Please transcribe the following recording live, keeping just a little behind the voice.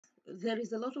there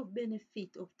is a lot of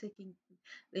benefit of taking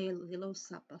the Lord's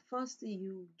Supper. First,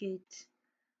 you get,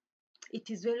 it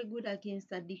is very good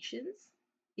against addictions.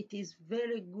 It is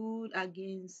very good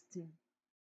against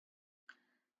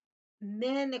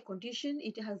many conditions.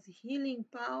 It has healing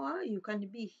power. You can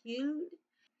be healed.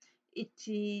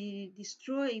 It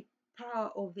destroy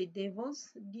power of the demons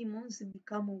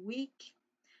become weak,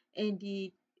 and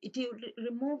it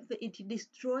remove it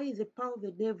destroy the power of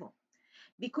the devil.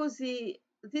 Because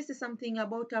this is something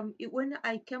about when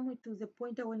I came to the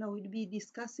point when I would be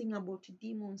discussing about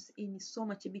demons in so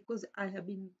much, because I have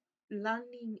been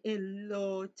learning a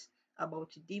lot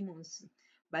about demons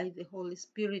by the Holy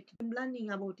Spirit. I'm learning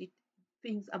about it,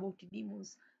 things about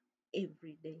demons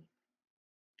every day,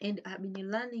 and I've been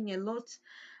learning a lot.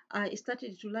 I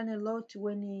started to learn a lot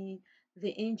when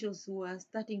the angels were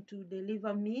starting to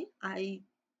deliver me. I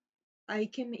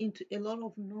came into a lot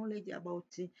of knowledge about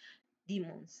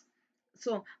demons.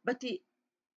 So, but the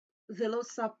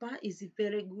Lord's Supper is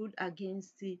very good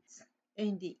against it,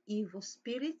 and the evil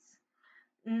spirits.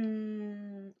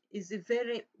 Is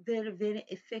very, very, very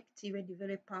effective and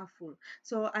very powerful.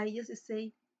 So I just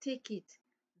say, take it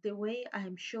the way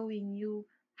I'm showing you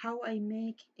how I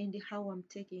make and how I'm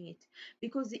taking it,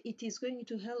 because it is going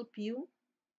to help you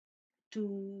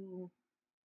to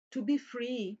be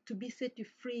free, to be set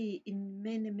free in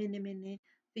many, many, many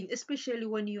things, especially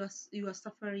when you are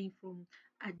suffering from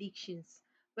addictions.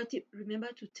 But remember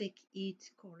to take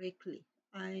it correctly.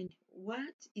 And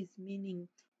what is meaning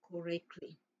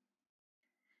correctly?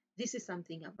 This is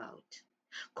something about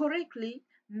correctly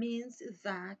means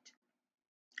that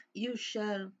you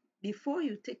shall, before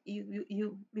you take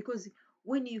you because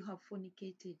when you have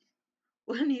fornicated,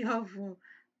 when you have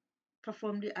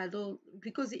performed the adult,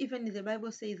 because even the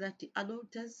Bible says that the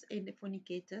adulterers and the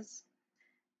fornicators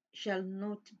shall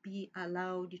not be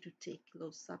allowed to take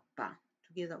Lord's Supper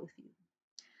together with you.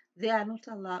 They are not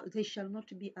allowed, they shall not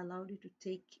be allowed to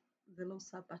take the Lord's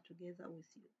Supper together with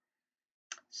you.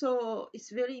 So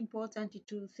it's very important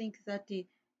to think that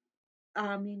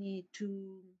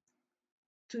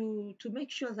to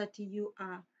make sure that you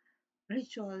are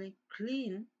ritually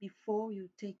clean before you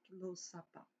take Lord's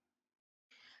Supper.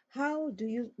 How do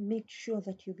you make sure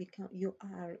that you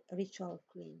are ritual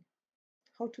clean?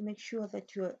 How to make sure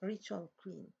that you are ritual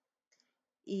clean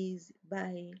is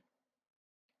by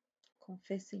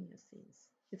confessing your sins.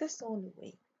 That's the only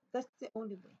way. That's the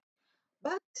only way.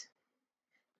 But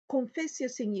confess your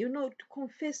sin. You know, to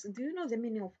confess. Do you know the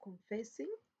meaning of confessing?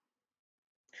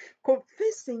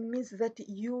 Confessing means that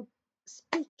you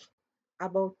speak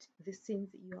about the sins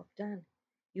you have done.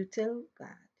 You tell God,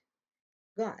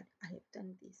 God, I have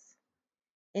done this,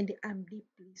 and I'm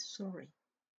deeply sorry.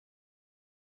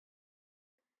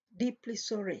 Deeply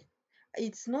sorry.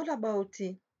 It's not about,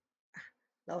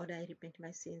 Lord, I repent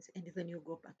my sins, and then you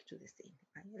go back to the sin.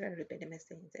 I repent my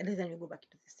sins, and then you go back to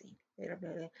the sin.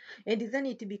 And then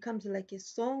it becomes like a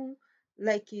song,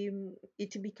 like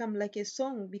it becomes like a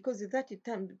song, because at that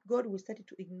time God will start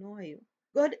to ignore you.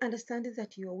 God understands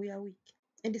that we are weak.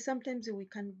 And sometimes we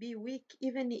can be weak,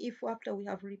 even if after we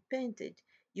have repented,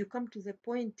 you come to the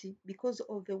point because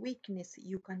of the weakness,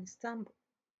 you can stumble.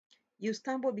 You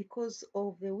stumble because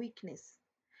of the weakness.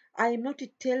 I am not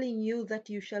telling you that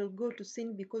you shall go to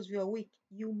sin because you are weak.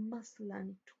 You must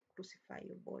learn to crucify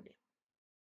your body.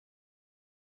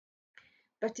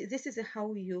 But this is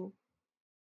how you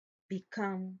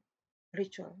become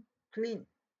ritual clean.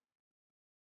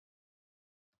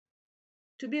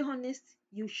 To be honest,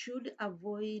 you should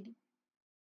avoid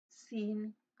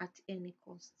sin at any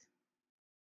cost.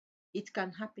 It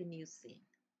can happen, you sin.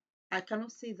 I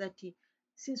cannot say that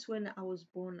since when I was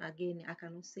born again, I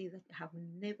cannot say that I have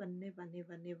never, never,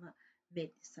 never, never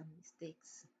made some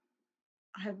mistakes.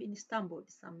 I have been stumbled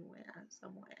somewhere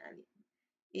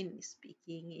in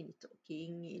speaking, in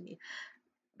talking,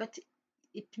 but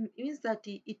it means that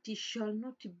it shall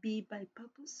not be by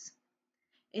purpose,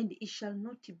 and it shall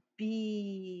not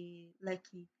be like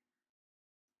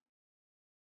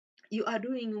you are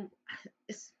doing.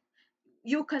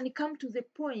 You can come to the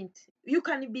point you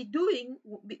can be doing,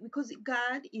 because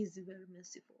God is very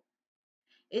merciful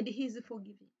and He is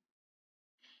forgiving,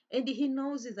 and He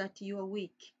knows that you are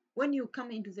weak. When you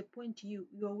come into the point,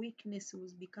 your weakness will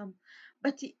become,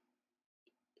 but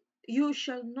you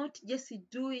shall not just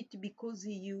do it because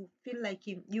you feel like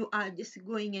you are just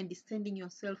going and sending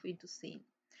yourself into sin,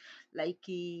 like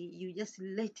you just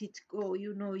let it go,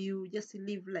 you just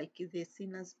live like the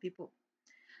sinners people.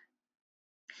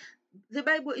 The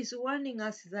Bible is warning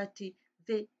us that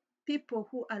the people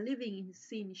who are living in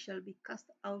sin shall be cast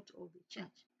out of the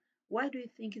church. Why do you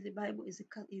think the Bible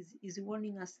is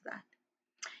warning us that?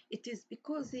 It is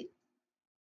because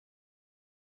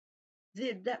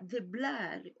The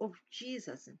blood of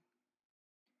Jesus,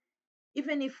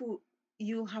 even if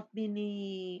you have been,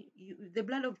 the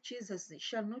blood of Jesus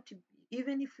shall not,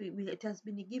 even if it has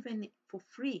been given for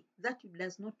free, that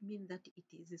does not mean that it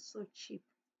is so cheap.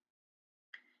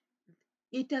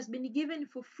 It has been given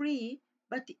for free,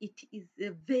 but it is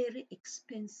a very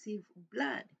expensive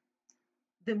blood,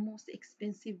 the most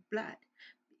expensive blood.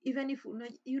 Even if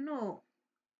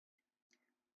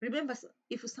remember,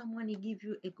 if someone give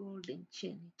you a golden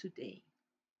chain today,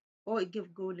 or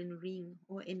give golden ring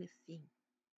or anything,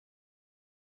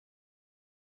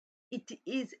 it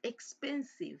is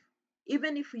expensive.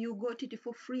 Even if you got it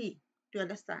for free, do you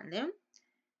understand? Eh?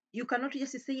 You cannot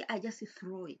just say, I just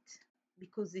throw it,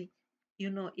 because it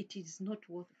is not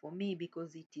worth for me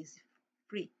because it is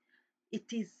free.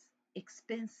 It is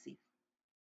expensive.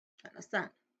 Understand?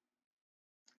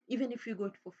 Even if you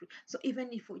got it for free. So even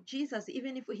if for Jesus,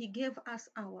 even if he gave us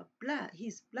our blood,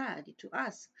 his blood to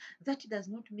us, that does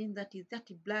not mean that that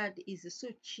blood is so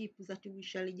cheap that we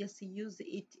shall just use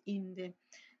it in the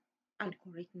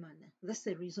incorrect manner. That's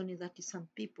the reason that some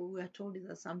people, we are told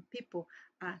that some people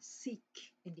are sick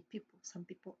and some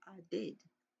people are dead.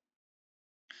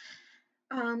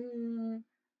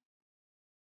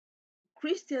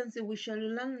 Christians, we shall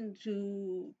learn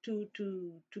to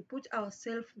put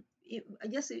ourselves,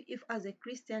 just if as a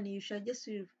Christian you shall just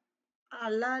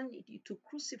learn to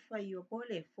crucify your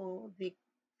body for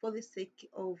the sake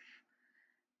of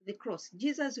the cross.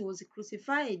 Jesus was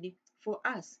crucified for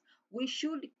us. We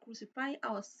should crucify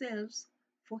ourselves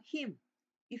for him.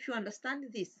 If you understand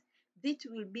this, this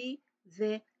will be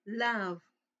the love.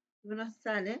 You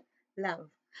understand, eh? Love.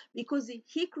 Because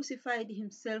he crucified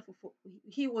himself,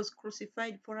 he was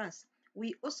crucified for us.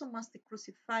 We also must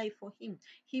crucify for him.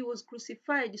 He was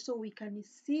crucified so we can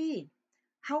see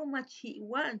how much he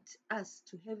wants us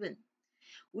to heaven.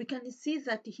 We can see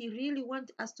that he really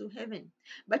wants us to heaven.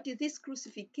 But this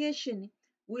crucifixion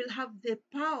will have the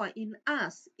power in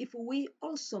us if we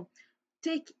also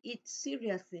take it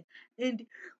seriously and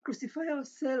crucify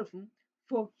ourselves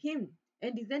for him.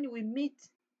 And then we meet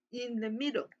in the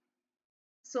middle.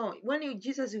 So when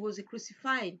Jesus was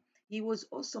crucified, he was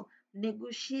also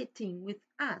negotiating with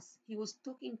us. He was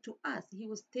talking to us. He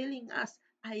was telling us,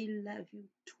 I love you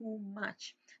too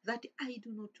much that I do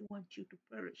not want you to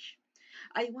perish.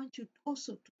 I want you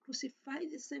also to crucify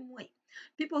the same way.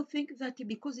 People think that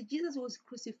because Jesus was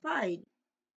crucified,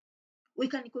 we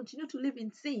can continue to live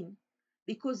in sin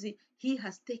because he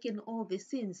has taken all the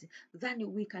sins.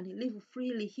 Then we can live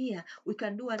freely here. We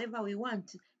can do whatever we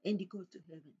want and go to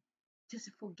heaven. Just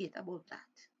forget about that.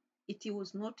 It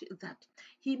was not that.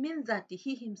 He means that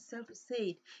he himself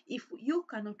said, if you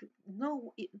cannot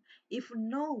know,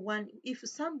 if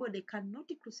somebody cannot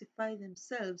crucify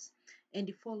themselves and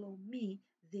follow me,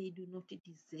 they do not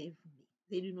deserve me.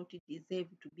 They do not deserve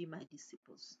to be my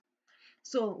disciples.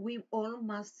 So we all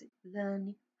must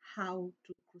learn how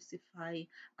to crucify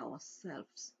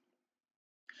ourselves.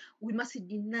 We must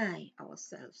deny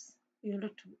ourselves.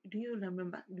 Do you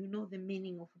remember? Do you know the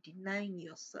meaning of denying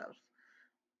yourself?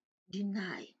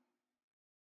 Deny.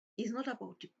 It's not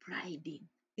about priding.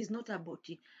 It's not about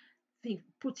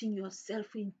putting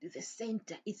yourself into the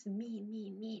center. It's me,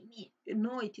 me, me, me.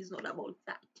 No, it is not about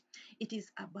that. It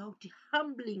is about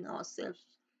humbling ourselves.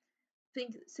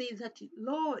 Say that,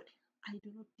 Lord, I do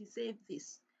not deserve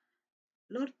this.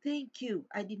 Lord, thank you.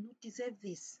 I did not deserve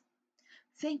this.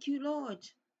 Thank you, Lord.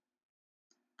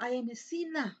 I am a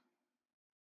sinner.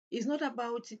 It's not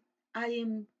about I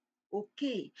am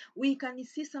okay. We can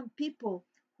see some people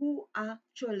who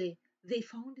actually they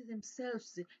found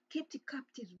themselves kept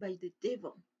captive by the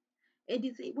devil. And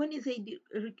when they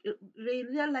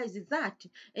realize that,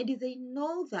 and they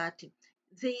know that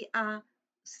they are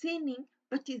sinning,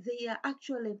 but they are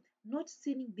actually not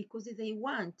sinning because they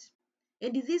want.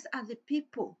 And these are the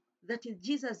people that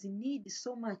Jesus needs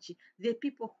so much, the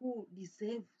people who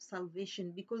deserve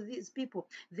salvation, because these people,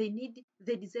 they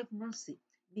deserve mercy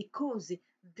because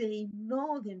they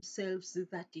know themselves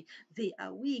that they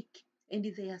are weak and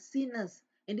they are sinners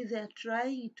and they are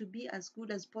trying to be as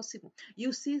good as possible.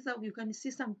 You can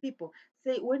see some people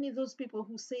say, when those people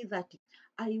who say that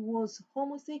I was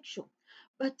homosexual,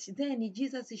 but then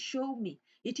Jesus showed me,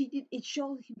 it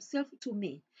showed himself to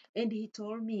me, and he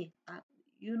told me,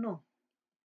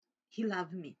 he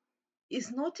loved me.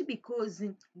 It's not because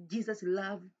Jesus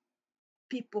loved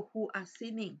people who are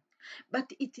sinning,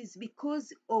 but it is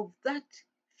because of that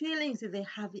feelings they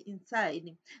have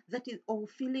inside, that is all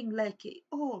feeling like,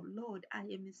 oh Lord, I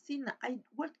am a sinner.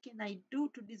 What can I do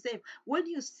to deserve? When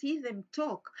you see them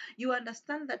talk, you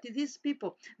understand that these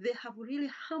people, they have really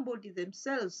humbled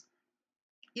themselves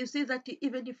You see that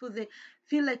even if they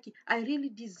feel like I really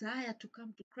desire to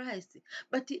come to Christ,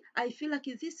 but I feel like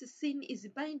this sin is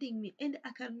binding me and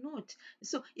I cannot.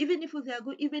 So even if they are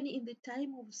even in the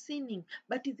time of sinning,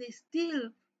 but they still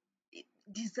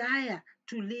desire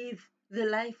to live the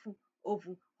life of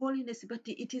holiness, but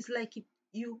it is like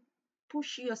you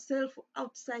push yourself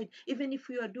outside, even if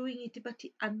you are doing it, but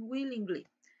unwillingly.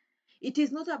 It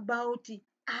is not about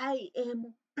I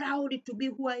am proud to be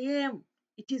who I am.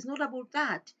 It is not about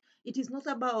that. It is not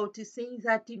about saying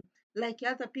that like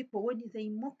other people when they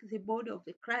mock the body of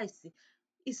the Christ.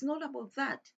 It's not about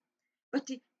that. But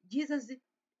Jesus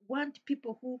wants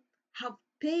people who have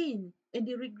pain and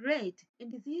regret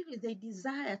and they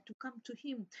desire to come to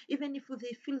him, even if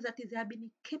they feel that they have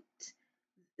been kept.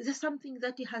 There's something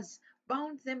that has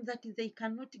bound them that they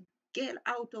cannot get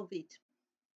out of it.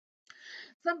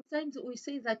 Sometimes we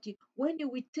say that when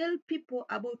we tell people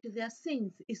about their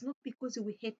sins, it's not because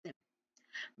we hate them,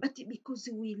 but because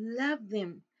we love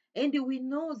them. And we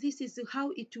know this is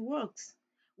how it works.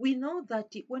 We know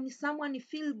that when someone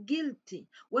feels guilty,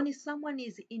 when someone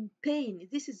is in pain,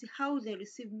 this is how they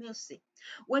receive mercy.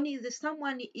 When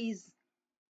someone is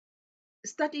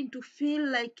starting to feel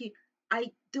like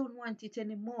I don't want it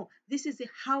anymore, this is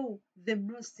how the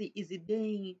mercy is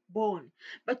being born.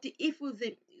 But if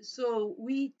so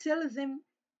we tell them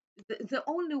the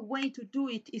only way to do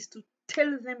it is to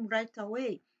tell them right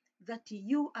away that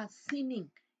you are sinning.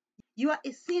 You are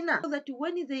a sinner. So that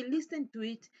when they listen to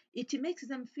it, it makes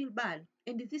them feel bad.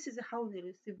 And this is how they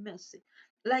receive mercy.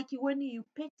 Like when you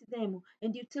pet them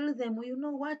and you tell them, you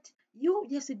know what? You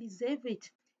just deserve it.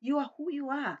 You are who you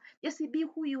are. Just be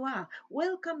who you are.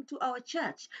 Welcome to our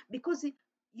church because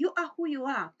you are who you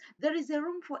are. There is a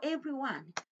room for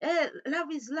everyone.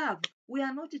 Love is love. We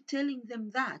are not telling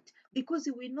them that because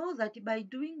we know that by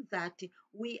doing that,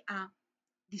 we are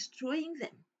destroying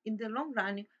them. In the long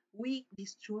run, we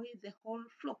destroy the whole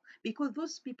flock because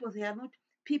those people, they are not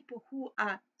people who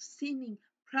are sinning,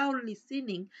 proudly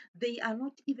sinning. They are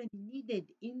not even needed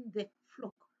in the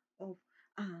flock of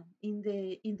yeah,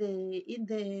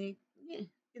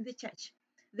 in the church.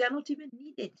 They are not even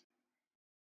needed.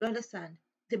 You understand?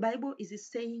 The Bible is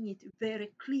saying it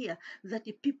very clear that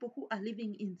the people who are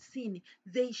living in sin,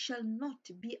 they shall not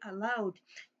be allowed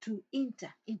to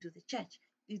enter into the church.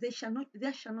 There shall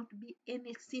not be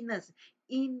any sinners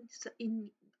in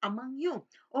among you,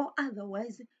 or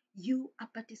otherwise you are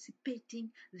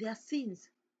participating their sins.